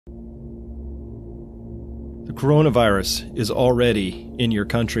The coronavirus is already in your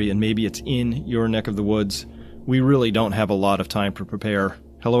country, and maybe it's in your neck of the woods. We really don't have a lot of time to prepare.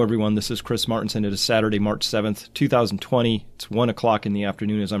 Hello, everyone. This is Chris Martinson. It is Saturday, March 7th, 2020. It's 1 o'clock in the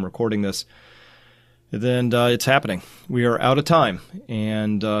afternoon as I'm recording this. And it's happening. We are out of time,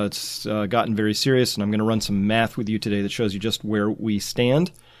 and it's gotten very serious, and I'm going to run some math with you today that shows you just where we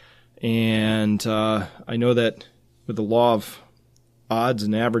stand. And I know that with the law of odds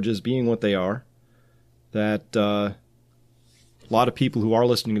and averages being what they are, that a lot of people who are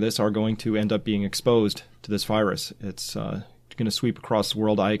listening to this are going to end up being exposed to this virus. It's going to sweep across the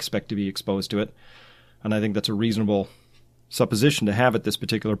world. I expect to be exposed to it, and I think that's a reasonable supposition to have at this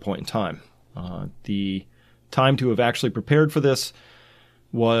particular point in time. The time to have actually prepared for this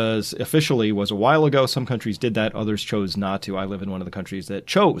was a while ago. Some countries did that. Others chose not to. I live in one of the countries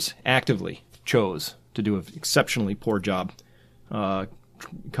that actively chose to do an exceptionally poor job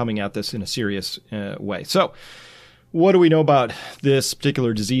coming at this in a serious way. So what do we know about this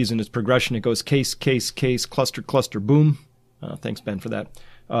particular disease and its progression? It goes case, cluster, cluster, boom. Thanks, Ben, for that.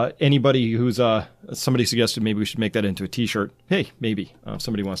 Anybody who's somebody suggested maybe we should make that into a T-shirt. Hey, maybe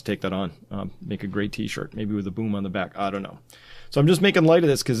somebody wants to take that on, make a great T-shirt, maybe with a boom on the back. I don't know. So I'm just making light of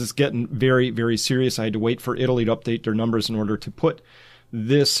this because it's getting very, very serious. I had to wait for Italy to update their numbers in order to put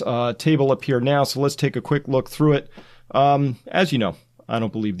this table up here now. So let's take a quick look through it. As you know, I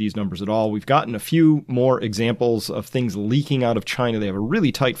don't believe these numbers at all. We've gotten a few more examples of things leaking out of China. They have a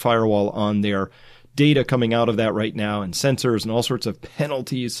really tight firewall on their data coming out of that right now, and censors and all sorts of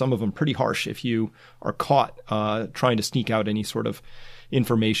penalties, some of them pretty harsh if you are caught trying to sneak out any sort of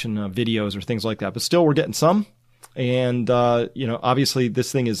information, videos or things like that. But still, we're getting some. And, obviously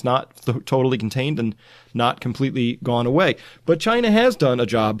this thing is not totally contained and not completely gone away. But China has done a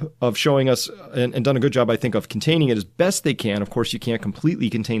job of showing us and done a good job, I think, of containing it as best they can. Of course, you can't completely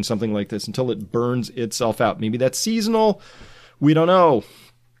contain something like this until it burns itself out. Maybe that's seasonal. We don't know.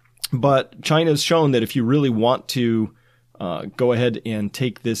 But China has shown that if you really want to go ahead and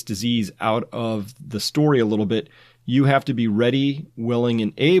take this disease out of the story a little bit, you have to be ready, willing,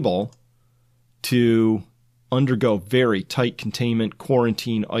 and able to undergo very tight containment,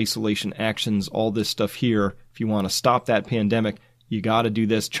 quarantine, isolation actions, all this stuff here. If you want to stop that pandemic, you got to do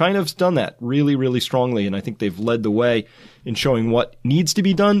this. China's done that really, really strongly, and I think they've led the way in showing what needs to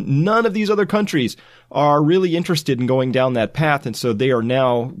be done. None of these other countries are really interested in going down that path, and so they are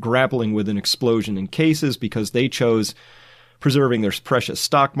now grappling with an explosion in cases because they chose preserving their precious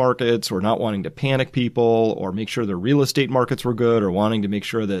stock markets, or not wanting to panic people, or make sure their real estate markets were good, or wanting to make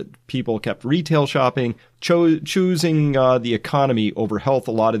sure that people kept retail shopping, choosing the economy over health.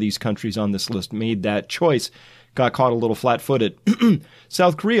 A lot of these countries on this list made that choice, got caught a little flat-footed.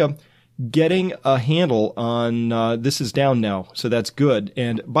 South Korea getting a handle on this is down now, so that's good.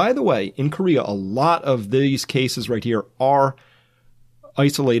 And by the way, in Korea, a lot of these cases right here are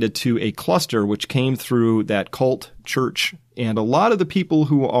isolated to a cluster which came through that cult church. And a lot of the people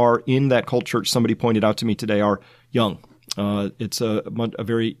who are in that cult church, somebody pointed out to me today, are young. It's a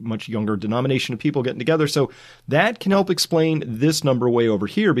very much younger denomination of people getting together. So that can help explain this number way over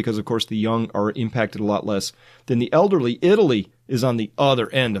here because, of course, the young are impacted a lot less than the elderly. Italy is on the other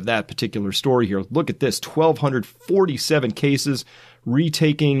end of that particular story here. Look at this, 1,247 cases,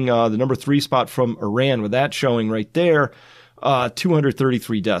 retaking the number 3 spot from Iran with that showing right there.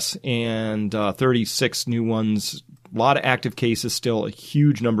 233 deaths and 36 new ones. A lot of active cases still, a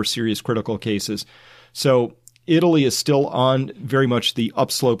huge number of serious critical cases. So Italy is still on very much the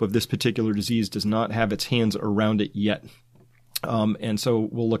upslope of this particular disease, does not have its hands around it yet. And so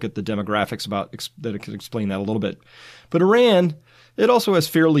we'll look at the demographics that can explain that a little bit. But Iran, it also has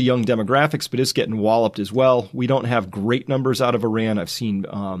fairly young demographics, but it's getting walloped as well. We don't have great numbers out of Iran. I've seen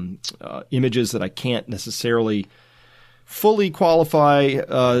images that I can't necessarily fully qualify,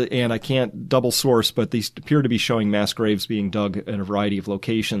 and I can't double source, but these appear to be showing mass graves being dug in a variety of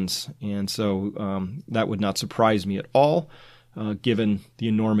locations. And so that would not surprise me at all, given the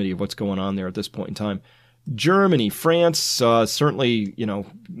enormity of what's going on there at this point in time. Germany, France, certainly,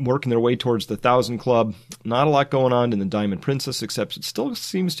 working their way towards the 1,000 club. Not a lot going on in the Diamond Princess, except it still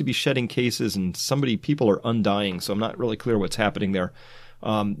seems to be shedding cases, and people are undying, so I'm not really clear what's happening there.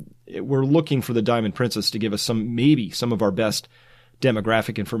 We're looking for the Diamond Princess to give us some of our best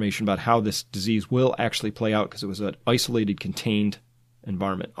demographic information about how this disease will actually play out, because it was an isolated, contained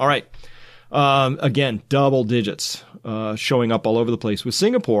environment. All right. Again, double digits showing up all over the place, with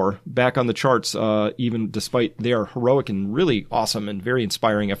Singapore back on the charts, even despite their heroic and really awesome and very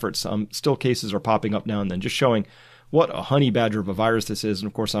inspiring efforts. Still cases are popping up now and then, just showing what a honey badger of a virus this is. And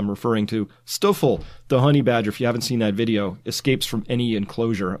of course, I'm referring to Stoffel, the honey badger. If you haven't seen that video, escapes from any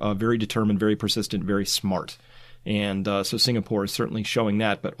enclosure, very determined, very persistent, very smart. And so Singapore is certainly showing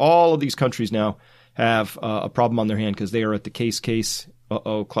that. But all of these countries now have a problem on their hand because they are at the case,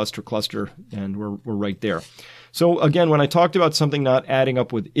 cluster, and we're right there. So again, when I talked about something not adding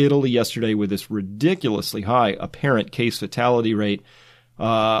up with Italy yesterday with this ridiculously high apparent case fatality rate,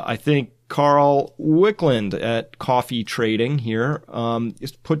 I think Carl Wickland at Coffee Trading here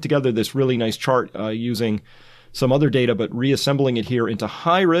has put together this really nice chart using some other data, but reassembling it here into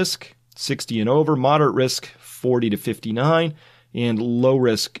high risk, 60 and over, moderate risk, 40 to 59, and low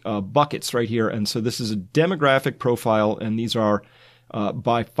risk buckets right here. And so this is a demographic profile, and these are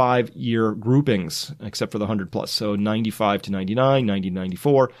by 5-year groupings, except for the 100 plus. So 95 to 99, 90 to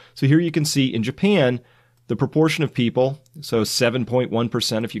 94. So here you can see in Japan, the proportion of people, so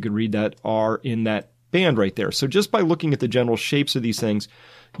 7.1%, if you could read that, are in that band right there. So just by looking at the general shapes of these things,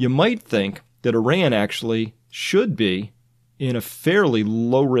 you might think that Iran actually should be in a fairly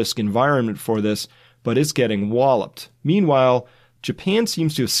low-risk environment for this, but it's getting walloped. Meanwhile, Japan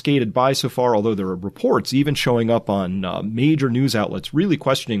seems to have skated by so far, although there are reports even showing up on major news outlets really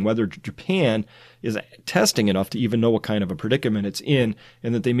questioning whether Japan is testing enough to even know what kind of a predicament it's in,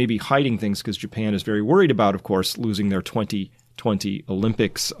 and that they may be hiding things because Japan is very worried about, of course, losing their 2020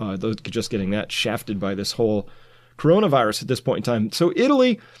 Olympics. Those just getting that shafted by this whole coronavirus at this point in time. So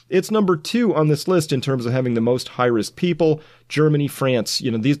Italy, it's number 2 on this list in terms of having the most high-risk people. Germany, France,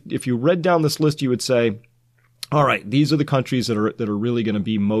 these, if you read down this list, you would say, all right, these are the countries that are really going to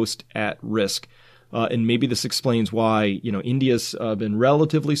be most at risk. And maybe this explains why, India's been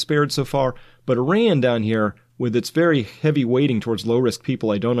relatively spared so far. But Iran down here, with its very heavy weighting towards low-risk people,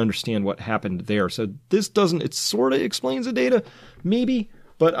 I don't understand what happened there. So this doesn't, it sort of explains the data, maybe,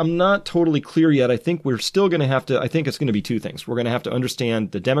 but I'm not totally clear yet. I think we're still going to have to, I think it's going to be 2 things. We're going to have to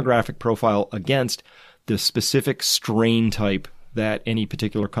understand the demographic profile against the specific strain type that any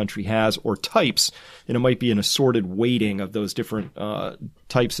particular country has, or types, and it might be an assorted weighting of those different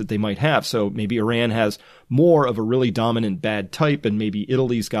types that they might have. So maybe Iran has more of a really dominant bad type, and maybe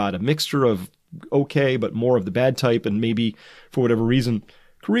Italy's got a mixture of okay, but more of the bad type, and maybe for whatever reason,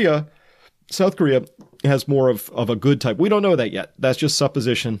 South Korea has more of a good type. We don't know that yet. That's just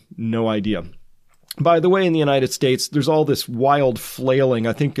supposition, no idea. By the way, in the United States, there's all this wild flailing.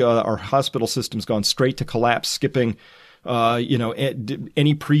 I think our hospital system's gone straight to collapse, skipping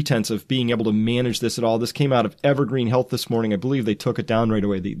any pretense of being able to manage this at all. This came out of Evergreen Health this morning. I believe they took it down right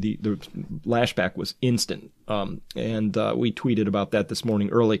away. The lashback was instant. And we tweeted about that this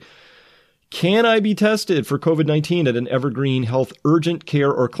morning early. Can I be tested for COVID-19 at an Evergreen Health urgent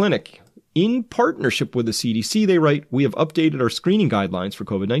care or clinic? In partnership with the CDC, they write, we have updated our screening guidelines for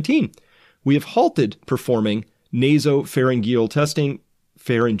COVID-19. We have halted performing nasopharyngeal testing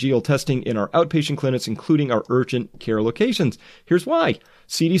in our outpatient clinics, including our urgent care locations. Here's why.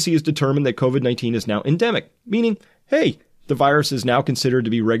 CDC has determined that COVID-19 is now endemic, meaning, hey, the virus is now considered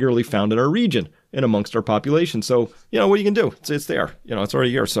to be regularly found in our region and amongst our population. So, what are you going to do? It's there. It's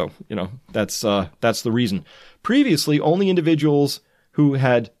already here. So, that's the reason. Previously, only individuals who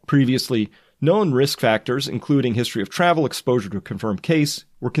had previously known risk factors, including history of travel, exposure to a confirmed case,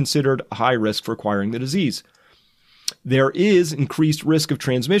 were considered high risk for acquiring the disease. There is increased risk of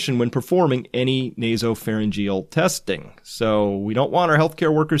transmission when performing any nasopharyngeal testing. So we don't want our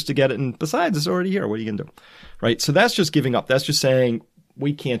healthcare workers to get it. And besides, it's already here. What are you going to do? Right? So that's just giving up. That's just saying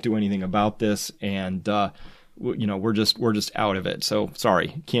we can't do anything about this. And, we're just out of it. So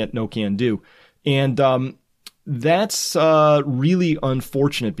sorry, can do. And that's really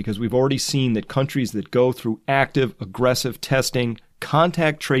unfortunate because we've already seen that countries that go through active, aggressive testing,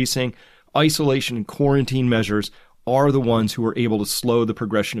 contact tracing, isolation and quarantine measures are the ones who are able to slow the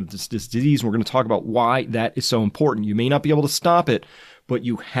progression of this disease. And we're going to talk about why that is so important. You may not be able to stop it, but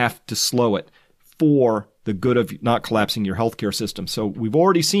you have to slow it for the good of not collapsing your healthcare system. So we've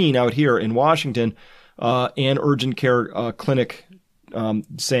already seen out here in Washington an urgent care clinic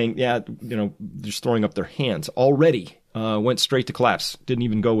saying, just throwing up their hands already, went straight to collapse. Didn't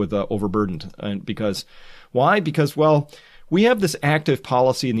even go with overburdened. And why? Because, we have this active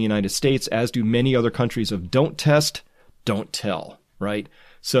policy in the United States, as do many other countries, of don't test, don't tell, right?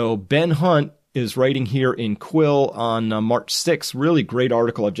 So Ben Hunt is writing here in Quill on March 6th, really great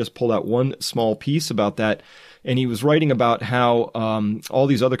article. I've just pulled out one small piece about that. And he was writing about how all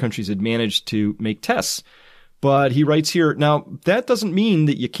these other countries had managed to make tests. But he writes here, now, that doesn't mean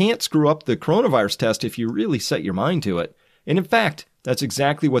that you can't screw up the coronavirus test if you really set your mind to it. And in fact, that's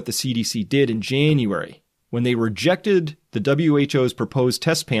exactly what the CDC did in January when they rejected the WHO's proposed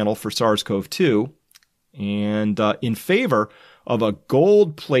test panel for SARS-CoV-2. and in favor of a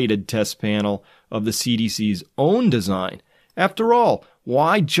gold-plated test panel of the CDC's own design. After all,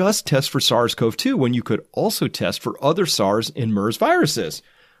 why just test for SARS-CoV-2 when you could also test for other SARS and MERS viruses?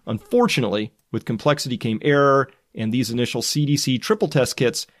 Unfortunately, with complexity came error, and these initial CDC triple test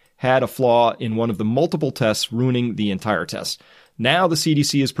kits had a flaw in one of the multiple tests, ruining the entire test. Now the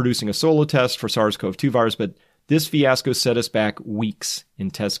CDC is producing a solo test for SARS-CoV-2 virus, but this fiasco set us back weeks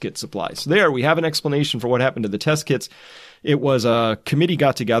in test kit supplies. So there, we have an explanation for what happened to the test kits. It was a committee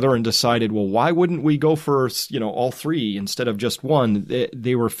got together and decided, well, why wouldn't we go for, all three instead of just one?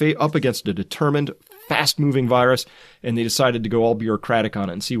 They were up against a determined, fast-moving virus, and they decided to go all bureaucratic on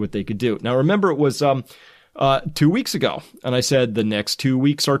it and see what they could do. Now, remember, it was 2 weeks ago, and I said the next 2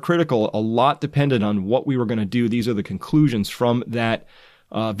 weeks are critical. A lot depended on what we were going to do. These are the conclusions from that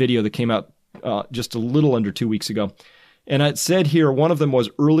video that came out just a little under 2 weeks ago. And it said here, one of them was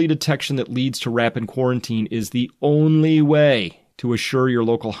early detection that leads to rapid quarantine is the only way to assure your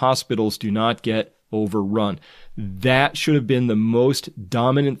local hospitals do not get overrun. That should have been the most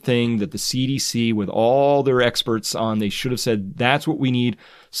dominant thing that the CDC, with all their experts on, they should have said, that's what we need.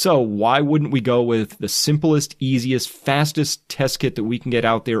 So why wouldn't we go with the simplest, easiest, fastest test kit that we can get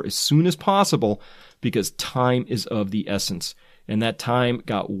out there as soon as possible? Because time is of the essence. And that time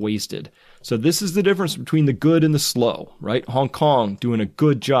got wasted. So this is the difference between the good and the slow, right? Hong Kong doing a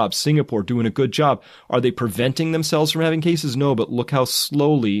good job. Singapore doing a good job. Are they preventing themselves from having cases? No, but look how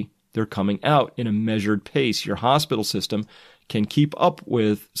slowly they're coming out in a measured pace. Your hospital system can keep up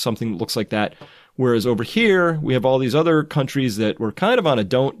with something that looks like that. Whereas over here, we have all these other countries that were kind of on a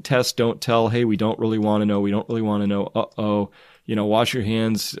don't test, don't tell. Hey, we don't really want to know. We don't really want to know. Uh-oh. Wash your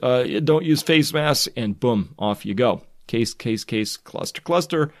hands. Don't use face masks. And boom, off you go. Case,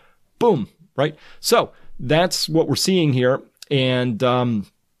 cluster, boom, right? So that's what we're seeing here. And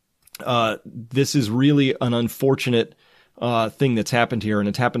this is really an unfortunate thing that's happened here, and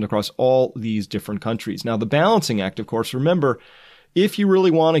it's happened across all these different countries. Now, the balancing act, of course, remember, if you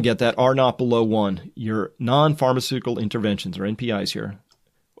really want to get that R naught below 1, your non-pharmaceutical interventions, or NPIs here,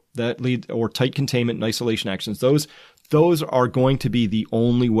 that lead, or tight containment and isolation actions, those are going to be the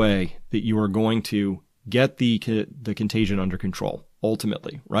only way that you are going to get the contagion under control,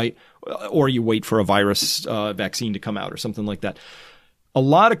 ultimately, right? Or you wait for a virus vaccine to come out or something like that. A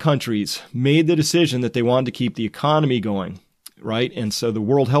lot of countries made the decision that they wanted to keep the economy going, right? And so the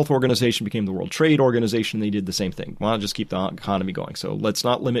World Health Organization became the World Trade Organization. They did the same thing. Why not just keep the economy going? So let's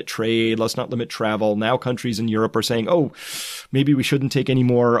not limit trade. Let's not limit travel. Now countries in Europe are saying, oh, maybe we shouldn't take any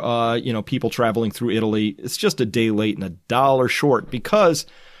more, people traveling through Italy. It's just a day late and $1 short, because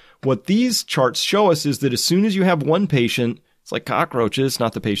what these charts show us is that as soon as you have one patient, it's like cockroaches,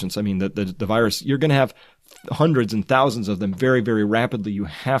 not the patients, I mean the virus, you're going to have hundreds and thousands of them very, very rapidly. You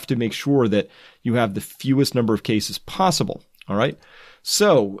have to make sure that you have the fewest number of cases possible. All right.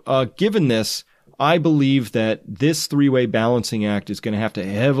 So given this, I believe that this three-way balancing act is going to have to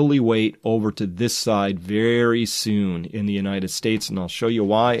heavily weight over to this side very soon in the United States. And I'll show you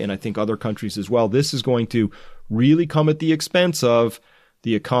why. And I think other countries as well. This is going to really come at the expense of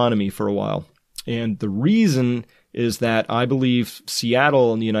the economy for a while. And the reason is that I believe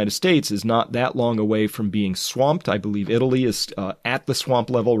Seattle in the United States is not that long away from being swamped. I believe Italy is at the swamp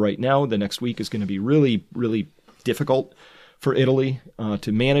level right now. The next week is going to be really, really difficult for Italy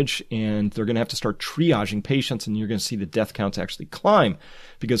to manage, and they're going to have to start triaging patients, and you're going to see the death counts actually climb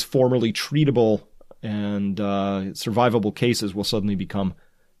because formerly treatable and survivable cases will suddenly become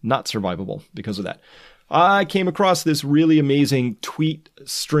not survivable because of that. I came across this really amazing tweet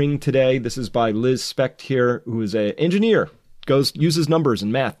string today. This is by Liz Specht here, who is an engineer, uses numbers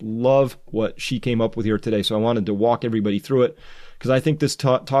and math. Love what she came up with here today. So I wanted to walk everybody through it because I think this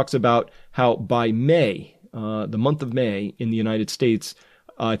talks about how by May, the month of May in the United States,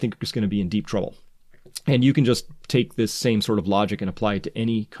 I think it's going to be in deep trouble. And you can just take this same sort of logic and apply it to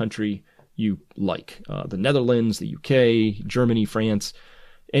any country you like. The Netherlands, the UK, Germany, France.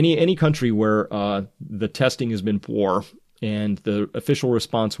 Any country where the testing has been poor and the official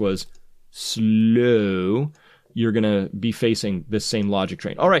response was slow, you're going to be facing this same logic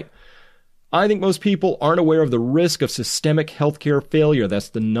train. All right. I think most people aren't aware of the risk of systemic healthcare failure. That's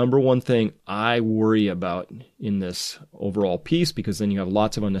the number one thing I worry about in this overall piece, because then you have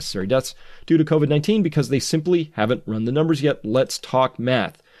lots of unnecessary deaths due to COVID-19 because they simply haven't run the numbers yet. Let's talk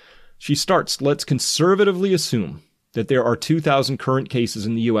math. She starts, let's conservatively assume that there are 2,000 current cases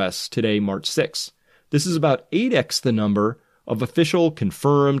in the U.S. today, March 6th. This is about 8x the number of official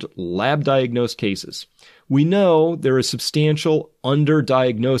confirmed lab-diagnosed cases. We know there is substantial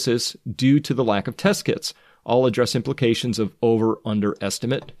underdiagnosis due to the lack of test kits. I'll address implications of over-under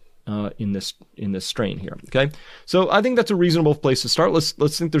estimate in this strain here. Okay, so I think that's a reasonable place to start.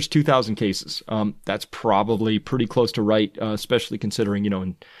 Let's think there's 2,000 cases. That's probably pretty close to right, especially considering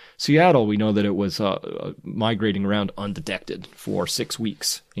in Seattle we know that it was migrating around undetected for 6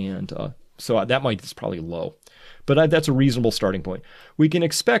 weeks, and so that is probably low. But that's a reasonable starting point. We can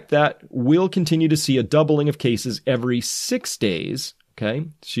expect that we'll continue to see a doubling of cases every 6 days. Okay,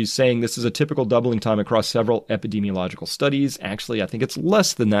 she's saying this is a typical doubling time across several epidemiological studies. Actually, I think it's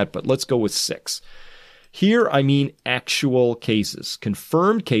less than that, but let's go with 6. Here, I mean actual cases.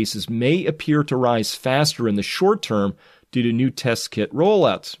 Confirmed cases may appear to rise faster in the short term due to new test kit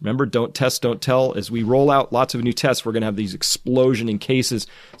rollouts. Remember, don't test, don't tell. As we roll out lots of new tests, we're going to have these explosion in cases.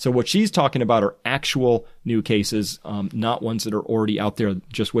 So what she's talking about are actual new cases, not ones that are already out there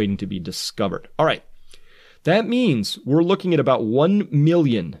just waiting to be discovered. All right. That means we're looking at about 1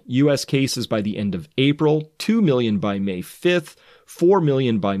 million U.S. cases by the end of April, 2 million by May 5th, 4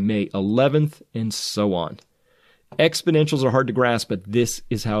 million by May 11th, and so on. Exponentials are hard to grasp, but this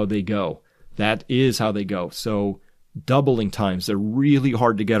is how they go. That is how they go. So doubling times, they're really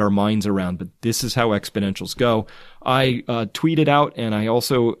hard to get our minds around, but this is how exponentials go. I tweeted out, and I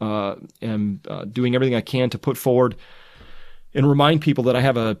also am doing everything I can to put forward and remind people that I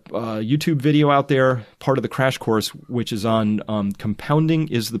have a YouTube video out there, part of the crash course, which is on compounding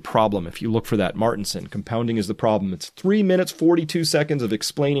is the problem. If you look for that, Martinson, compounding is the problem. It's 3 minutes, 42 seconds of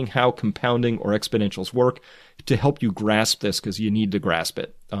explaining how compounding or exponentials work to help you grasp this, because you need to grasp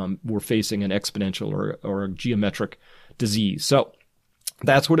it. We're facing an exponential or a geometric disease. So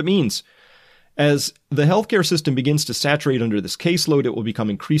that's what it means. As the healthcare system begins to saturate under this caseload, it will become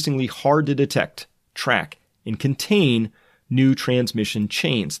increasingly hard to detect, track, and contain new transmission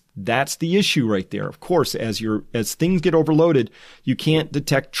chains. That's the issue right there. Of course, as things get overloaded, you can't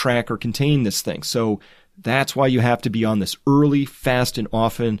detect, track, or contain this thing. So that's why you have to be on this early, fast, and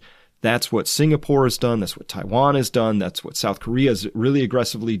often. That's what Singapore has done. That's what Taiwan has done. That's what South Korea is really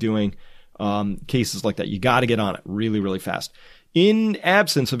aggressively doing. Cases like that, you got to get on it really, really fast. In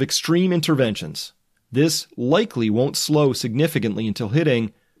absence of extreme interventions, this likely won't slow significantly until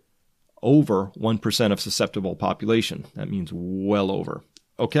hitting over 1% of susceptible population. That means well over.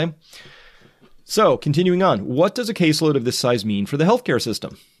 Okay? So, continuing on, what does a caseload of this size mean for the healthcare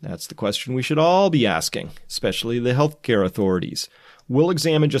system? That's the question we should all be asking, especially the healthcare authorities. We'll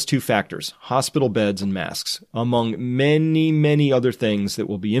examine just 2 factors, hospital beds and masks, among many, many other things that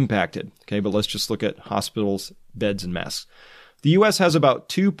will be impacted. Okay, but let's just look at hospitals, beds, and masks. The U.S. has about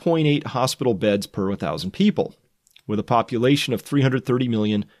 2.8 hospital beds per 1,000 people. With a population of 330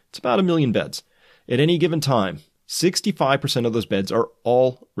 million, it's about 1 million beds. At any given time, 65% of those beds are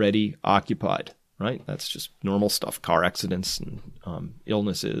already occupied, right? That's just normal stuff, car accidents and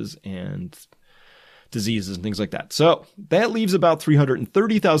illnesses and diseases and things like that. So that leaves about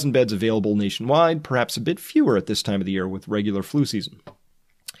 330,000 beds available nationwide, perhaps a bit fewer at this time of the year with regular flu season.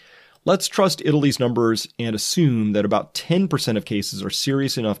 Let's trust Italy's numbers and assume that about 10% of cases are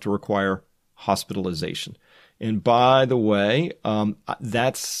serious enough to require hospitalization. And by the way,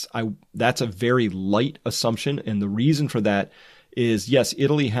 that's a very light assumption. And the reason for that is, yes,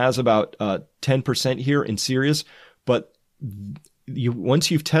 Italy has about 10% here in serious, but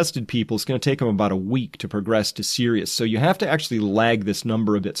once you've tested people, it's going to take them about a week to progress to serious. So you have to actually lag this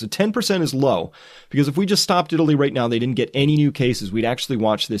number a bit. So 10% is low, because if we just stopped Italy right now, they didn't get any new cases, we'd actually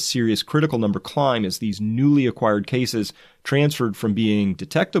watch this serious critical number climb as these newly acquired cases transferred from being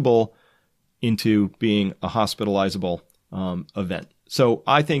detectable into being a hospitalizable event. So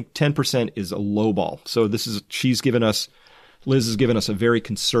I think 10% is a low ball. So Liz has given us a very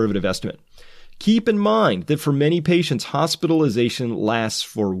conservative estimate. Keep in mind that for many patients, hospitalization lasts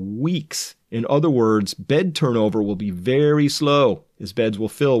for weeks. In other words, bed turnover will be very slow as beds will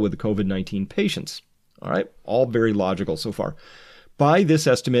fill with the COVID-19 patients. All right, all very logical so far. By this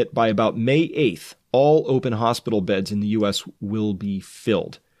estimate, by about May 8th, all open hospital beds in the U.S. will be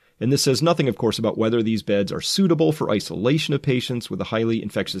filled. And this says nothing, of course, about whether these beds are suitable for isolation of patients with a highly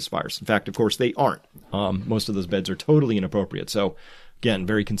infectious virus. In fact, of course, they aren't. Most of those beds are totally inappropriate. So, again,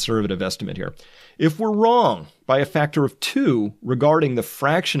 very conservative estimate here. If we're wrong by a factor of 2 regarding the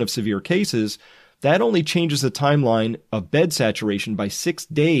fraction of severe cases, that only changes the timeline of bed saturation by 6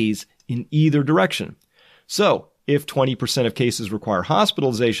 days in either direction. So, if 20% of cases require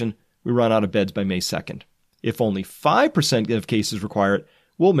hospitalization, we run out of beds by May 2nd. If only 5% of cases require it,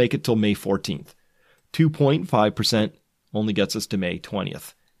 we'll make it till May 14th. 2.5% only gets us to May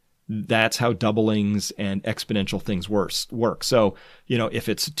 20th. That's how doublings and exponential things work. So, if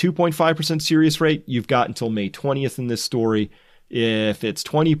it's a 2.5% serious rate, you've got until May 20th in this story. If it's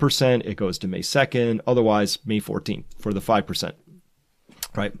 20%, it goes to May 2nd. Otherwise, May 14th for the 5%.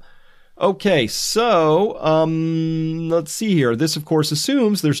 Right? Okay, so let's see here. This, of course,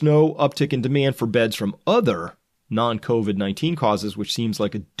 assumes there's no uptick in demand for beds from other non-COVID-19 causes, which seems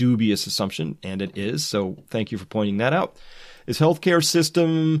like a dubious assumption, and it is. So thank you for pointing that out. As healthcare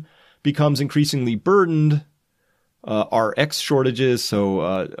system becomes increasingly burdened, RX shortages,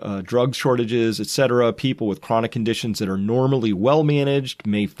 so drug shortages, etc., people with chronic conditions that are normally well managed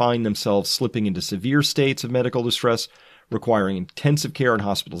may find themselves slipping into severe states of medical distress, requiring intensive care and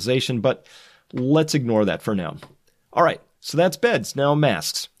hospitalization, but let's ignore that for now. All right, so that's beds. Now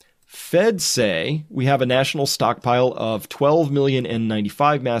masks. Feds say we have a national stockpile of 12 million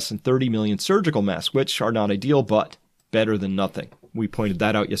N95 masks and 30 million surgical masks, which are not ideal, but better than nothing. We pointed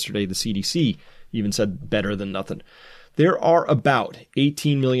that out yesterday. The CDC even said better than nothing. There are about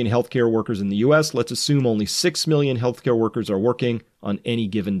 18 million healthcare workers in the U.S. Let's assume only 6 million healthcare workers are working on any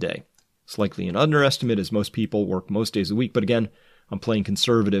given day. It's likely an underestimate, as most people work most days of the week, but again, I'm playing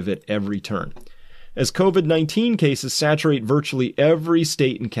conservative at every turn. As COVID-19 cases saturate virtually every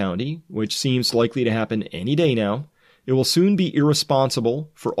state and county, which seems likely to happen any day now, it will soon be irresponsible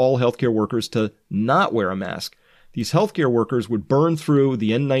for all healthcare workers to not wear a mask. These healthcare workers would burn through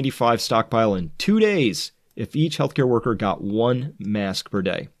the N95 stockpile in 2 days if each healthcare worker got one mask per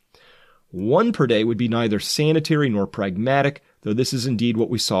day. One per day would be neither sanitary nor pragmatic, though this is indeed what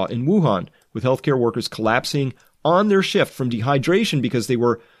we saw in Wuhan, with healthcare workers collapsing on their shift from dehydration because they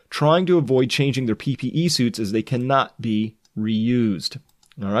were trying to avoid changing their PPE suits as they cannot be reused.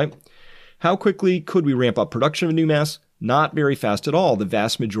 All right. How quickly could we ramp up production of new masks? Not very fast at all. The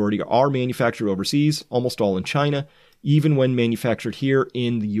vast majority are manufactured overseas, almost all in China. Even when manufactured here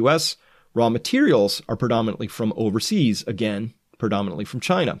in the U.S., raw materials are predominantly from overseas, again, predominantly from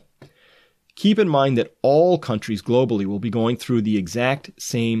China. Keep in mind that all countries globally will be going through the exact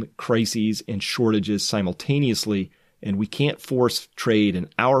same crises and shortages simultaneously, and we can't force trade in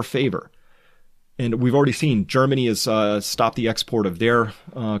our favor. And we've already seen Germany has stopped the export of their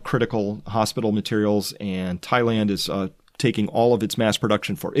critical hospital materials, and Thailand is taking all of its mass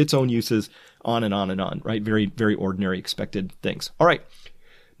production for its own uses, on and on and on, right? Very, very ordinary expected things. All right.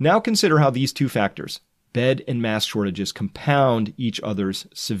 Now consider how these two factors, bed and mask shortages, compound each other's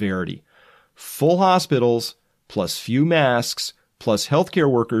severity. Full hospitals plus few masks plus healthcare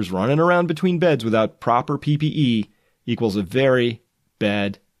workers running around between beds without proper PPE equals a very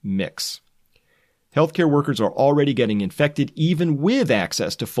bad mix. Healthcare workers are already getting infected even with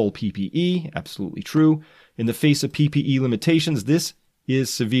access to full PPE. Absolutely true. In the face of PPE limitations, this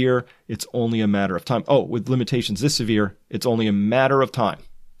is severe. It's only a matter of time. Oh, with limitations this severe, it's only a matter of time.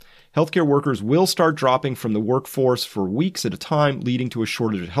 Healthcare workers will start dropping from the workforce for weeks at a time, leading to a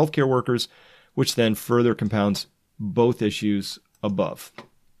shortage of healthcare workers, which then further compounds both issues above.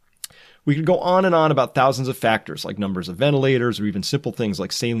 We could go on and on about thousands of factors like numbers of ventilators or even simple things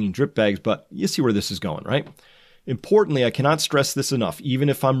like saline drip bags, but you see where this is going, right? Importantly, I cannot stress this enough, even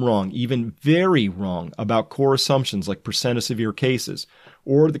if I'm wrong, even very wrong about core assumptions like percent of severe cases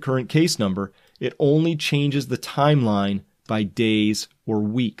or the current case number, it only changes the timeline by days or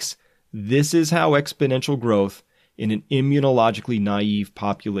weeks. This is how exponential growth in an immunologically naive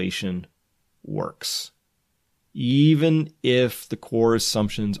population works. Even if the core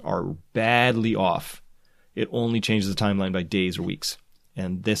assumptions are badly off, it only changes the timeline by days or weeks.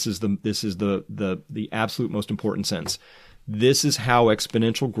 And this is the absolute most important sense. This is how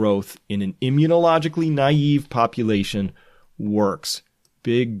exponential growth in an immunologically naive population works.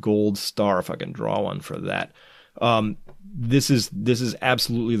 Big gold star, if I can draw one for that. This is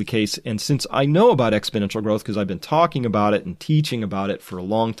absolutely the case. And since I know about exponential growth because I've been talking about it and teaching about it for a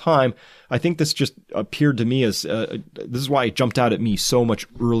long time, I think this just appeared to me as this is why it jumped out at me so much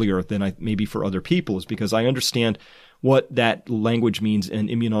earlier than maybe for other people, is because I understand what that language means in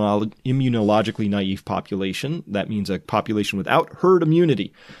immunologically naive population. That means a population without herd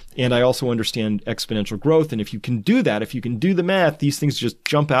immunity. And I also understand exponential growth. And if you can do that, if you can do the math, these things just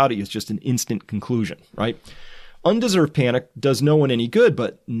jump out at you as just an instant conclusion, right? Undeserved panic does no one any good,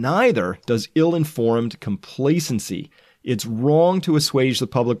 but neither does ill-informed complacency. It's wrong to assuage the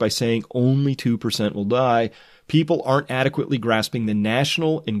public by saying only 2% will die. People aren't adequately grasping the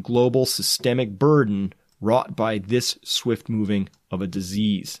national and global systemic burden wrought by this swift moving of a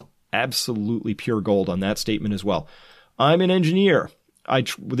disease. Absolutely pure gold on that statement as well. I'm an engineer.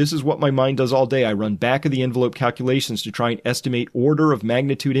 This is what my mind does all day. I run back of the envelope calculations to try and estimate order of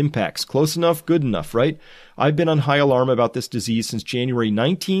magnitude impacts. Close enough, good enough, right? I've been on high alarm about this disease since January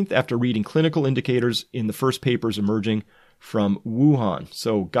 19th after reading clinical indicators in the first papers emerging from Wuhan.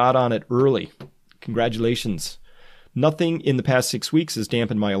 So got on it early. Congratulations. Nothing in the past 6 weeks has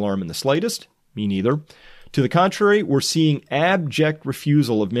dampened my alarm in the slightest. Me neither. To the contrary, we're seeing abject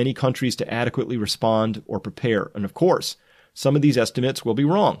refusal of many countries to adequately respond or prepare. And of course, some of these estimates will be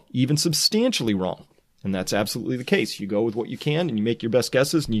wrong, even substantially wrong. And that's absolutely the case. You go with what you can and you make your best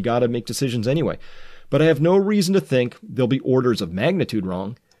guesses, and you got to make decisions anyway. But I have no reason to think they'll be orders of magnitude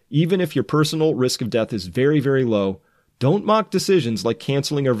wrong. Even if your personal risk of death is very, very low, don't mock decisions like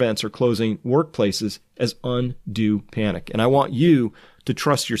canceling events or closing workplaces as undue panic. And I want you to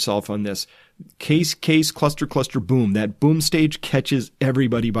trust yourself on this. Case, cluster, boom. That boom stage catches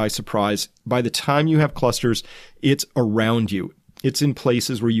everybody by surprise. By the time you have clusters, it's around you. It's in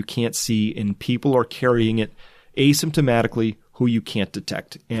places where you can't see, and people are carrying it asymptomatically who you can't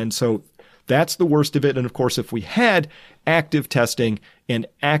detect. And so that's the worst of it. And of course, if we had active testing and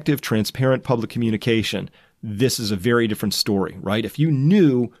active, transparent public communication, this is a very different story, right? If you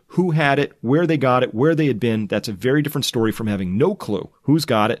knew who had it, where they got it, where they had been, that's a very different story from having no clue who's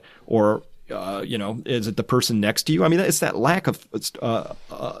got it, or is it the person next to you? I mean, it's that lack of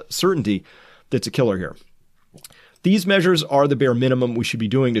certainty that's a killer here. These measures are the bare minimum we should be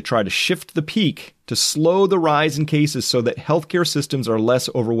doing to try to shift the peak, to slow the rise in cases so that healthcare systems are less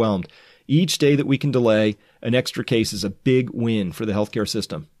overwhelmed. Each day that we can delay an extra case is a big win for the healthcare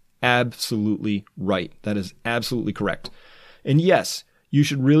system. Absolutely right. That is absolutely correct. And yes, you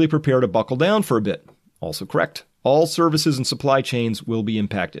should really prepare to buckle down for a bit. Also correct. All services and supply chains will be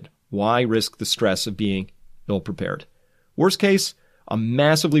impacted. Why risk the stress of being ill-prepared? Worst case, I'm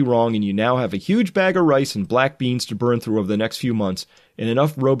massively wrong, and you now have a huge bag of rice and black beans to burn through over the next few months and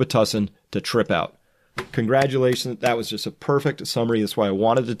enough Robitussin to trip out. Congratulations. That was just a perfect summary. That's why I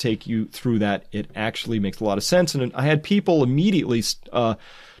wanted to take you through that. It actually makes a lot of sense. And I had people immediately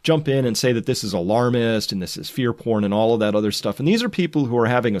jump in and say that this is alarmist and this is fear porn and all of that other stuff. And these are people who are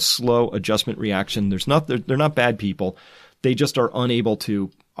having a slow adjustment reaction. They're not bad people. They just are unable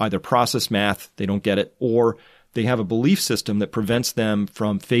to either process math, they don't get it, or they have a belief system that prevents them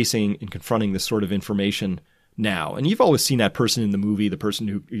from facing and confronting this sort of information now. And you've always seen that person in the movie, the person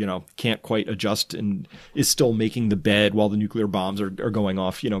who, can't quite adjust and is still making the bed while the nuclear bombs are going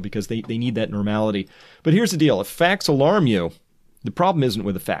off, because they need that normality. But here's the deal. If facts alarm you, the problem isn't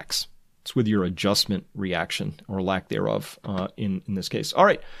with the facts. It's with your adjustment reaction or lack thereof in this case. All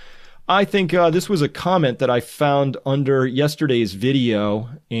right. I think this was a comment that I found under yesterday's video,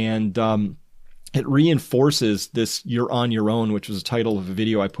 and it reinforces this "You're on your own," which was the title of a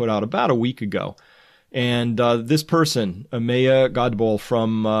video I put out about a week ago. And this person, Ameya Gadbol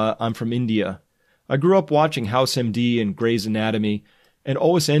I'm from India. I grew up watching House MD and Grey's Anatomy and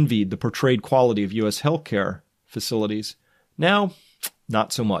always envied the portrayed quality of U.S. healthcare facilities. Now,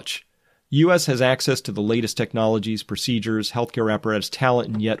 not so much. U.S. has access to the latest technologies, procedures, healthcare apparatus, talent,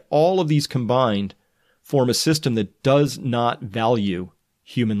 and yet all of these combined form a system that does not value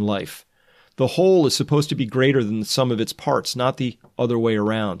human life. The whole is supposed to be greater than the sum of its parts, not the other way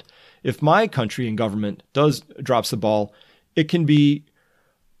around. If my country and government drops the ball, it can be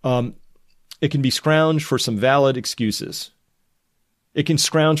scrounged for some valid excuses. It can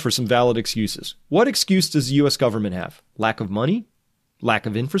scrounge for some valid excuses. What excuse does the U.S. government have? Lack of money? Lack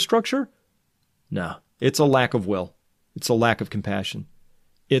of infrastructure? No, it's a lack of will. It's a lack of compassion.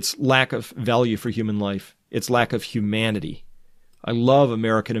 It's lack of value for human life. It's lack of humanity. I love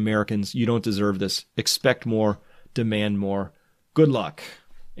Americans. You don't deserve this. Expect more. Demand more. Good luck.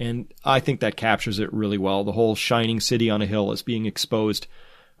 And I think that captures it really well. The whole shining city on a hill is being exposed.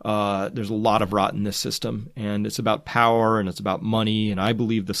 There's a lot of rot in this system, and it's about power and it's about money. And I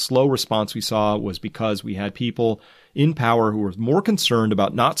believe the slow response we saw was because we had people in power who were more concerned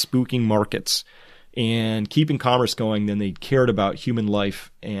about not spooking markets and keeping commerce going than they cared about human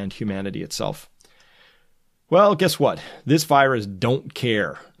life and humanity itself. Well, guess what? This virus don't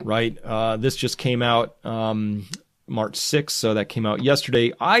care, right? This just came out March 6th, so that came out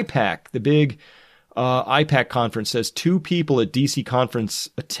yesterday. IPAC, the big IPAC conference, says 2 people at DC conference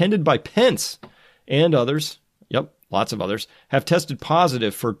attended by Pence and others, lots of others, have tested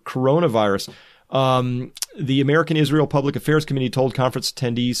positive for coronavirus. The American Israel Public Affairs Committee told conference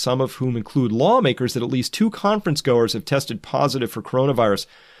attendees, some of whom include lawmakers, that at least 2 conference goers have tested positive for coronavirus.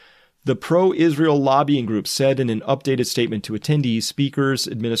 The pro-Israel lobbying group said in an updated statement to attendees, speakers,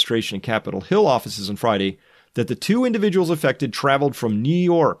 administration, and Capitol Hill offices on Friday that the 2 individuals affected traveled from New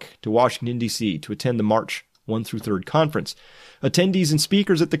York to Washington, D.C. to attend the March 1 through 3rd conference. Attendees and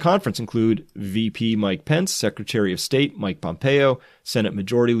speakers at the conference include VP Mike Pence, Secretary of State Mike Pompeo, Senate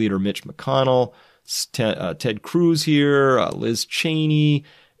Majority Leader Mitch McConnell, Ted Cruz here, Liz Cheney,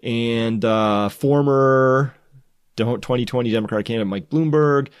 and former 2020 Democratic candidate Mike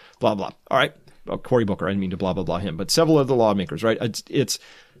Bloomberg, blah, blah. All right. Well, Cory Booker, I didn't mean to blah, blah, blah him, but several of the lawmakers, right?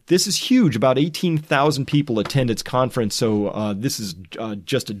 This is huge. About 18,000 people attend its conference. So this is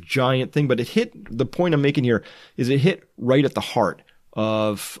just a giant thing. But it hit, the point I'm making here is it hit right at the heart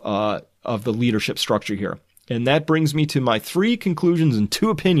of the leadership structure here. And that brings me to my 3 conclusions and 2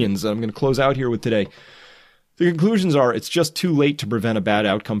 opinions that I'm going to close out here with today. The conclusions are it's just too late to prevent a bad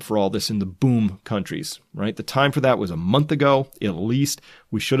outcome for all this in the boom countries, right? The time for that was a month ago, at least.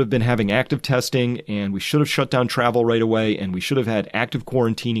 We should have been having active testing, and we should have shut down travel right away, and we should have had active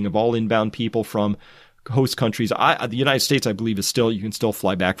quarantining of all inbound people from host countries. The United States, I believe, is still, you can still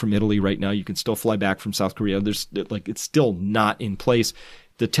fly back from Italy right now. You can still fly back from South Korea. It's still not in place.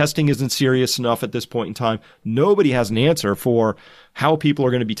 The testing isn't serious enough at this point in time. Nobody has an answer for how people are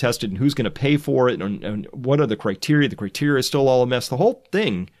going to be tested and who's going to pay for it and what are the criteria. The criteria is still all a mess. The whole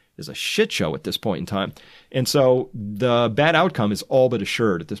thing is a shit show at this point in time. And so the bad outcome is all but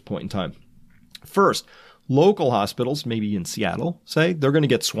assured at this point in time. First, local hospitals, maybe in Seattle, say, they're going to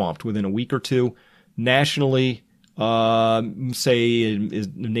get swamped within a week or 2. Nationally, say the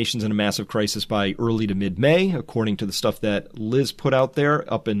nation's in a massive crisis by early to mid-May, according to the stuff that Liz put out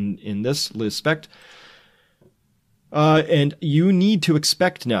there up in this, Liz Specht. And you need to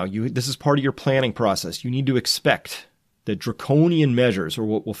expect now, this is part of your planning process. You need to expect that draconian measures, or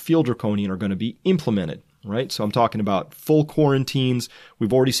what will feel draconian, are going to be implemented, right? So I'm talking about full quarantines.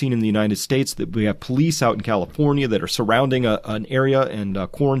 We've already seen in the United States that we have police out in California that are surrounding an area and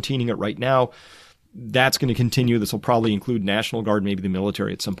quarantining it right now. That's going to continue. This will probably include National Guard, maybe the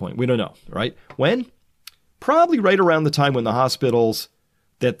military at some point. We don't know, right? When? Probably right around the time when the hospitals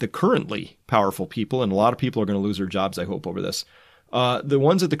that the currently powerful people, and a lot of people are going to lose their jobs, I hope, over this, the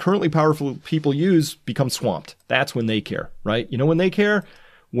ones that the currently powerful people use become swamped. That's when they care, right? You know when they care?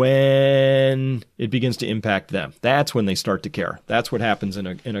 When it begins to impact them. That's when they start to care. That's what happens in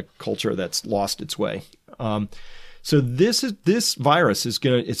a culture that's lost its way. So this virus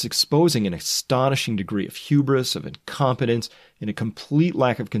it's exposing an astonishing degree of hubris, of incompetence, and a complete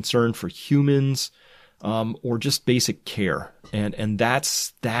lack of concern for humans, or just basic care. And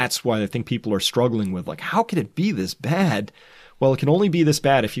that's why I think people are struggling with, like, how could it be this bad? Well, it can only be this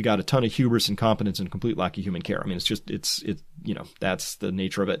bad if you got a ton of hubris, incompetence, and complete lack of human care. I mean, that's the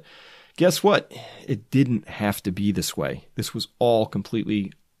nature of it. Guess what? It didn't have to be this way. This was all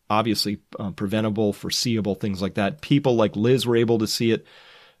completely obviously preventable, foreseeable, things like that. People like Liz were able to see it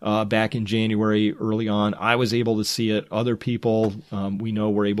back in January early on. I was able to see it. Other people we know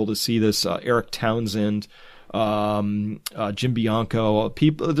were able to see this. Eric Townsend, Jim Bianco.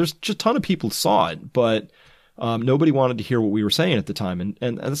 There's just a ton of people saw it, but nobody wanted to hear what we were saying at the time.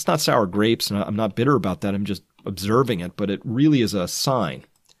 And that's not sour grapes, and I'm not bitter about that. I'm just observing it. But it really is a sign,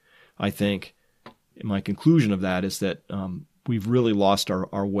 I think. My conclusion of that is that we've really lost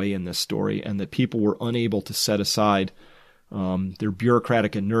our way in this story, and that people were unable to set aside their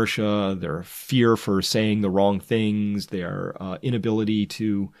bureaucratic inertia, their fear for saying the wrong things, their inability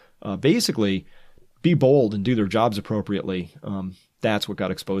to basically be bold and do their jobs appropriately. That's what got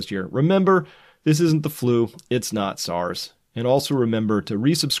exposed here. Remember, this isn't the flu. It's not SARS. And also remember to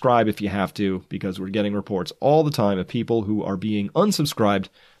resubscribe if you have to, because we're getting reports all the time of people who are being unsubscribed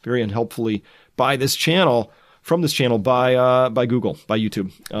very unhelpfully by this channel, from this channel by Google, by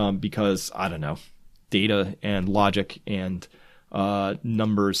YouTube, because, I don't know, data and logic and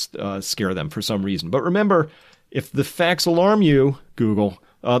numbers scare them for some reason. But remember, if the facts alarm you, Google,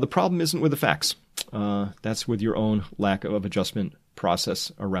 the problem isn't with the facts. That's with your own lack of adjustment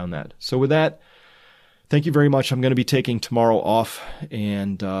process around that. So with that, thank you very much. I'm going to be taking tomorrow off,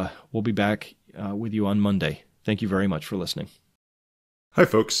 and we'll be back with you on Monday. Thank you very much for listening. Hi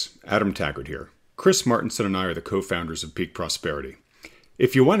folks, Adam Taggart here. Chris Martinson and I are the co-founders of Peak Prosperity.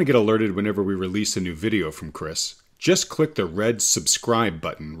 If you want to get alerted whenever we release a new video from Chris, just click the red subscribe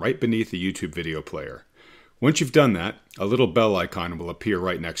button right beneath the YouTube video player. Once you've done that, a little bell icon will appear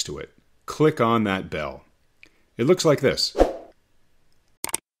right next to it. Click on that bell. It looks like this.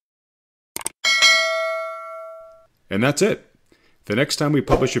 And that's it. The next time we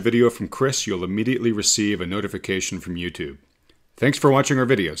publish a video from Chris, you'll immediately receive a notification from YouTube. Thanks for watching our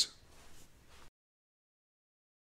videos.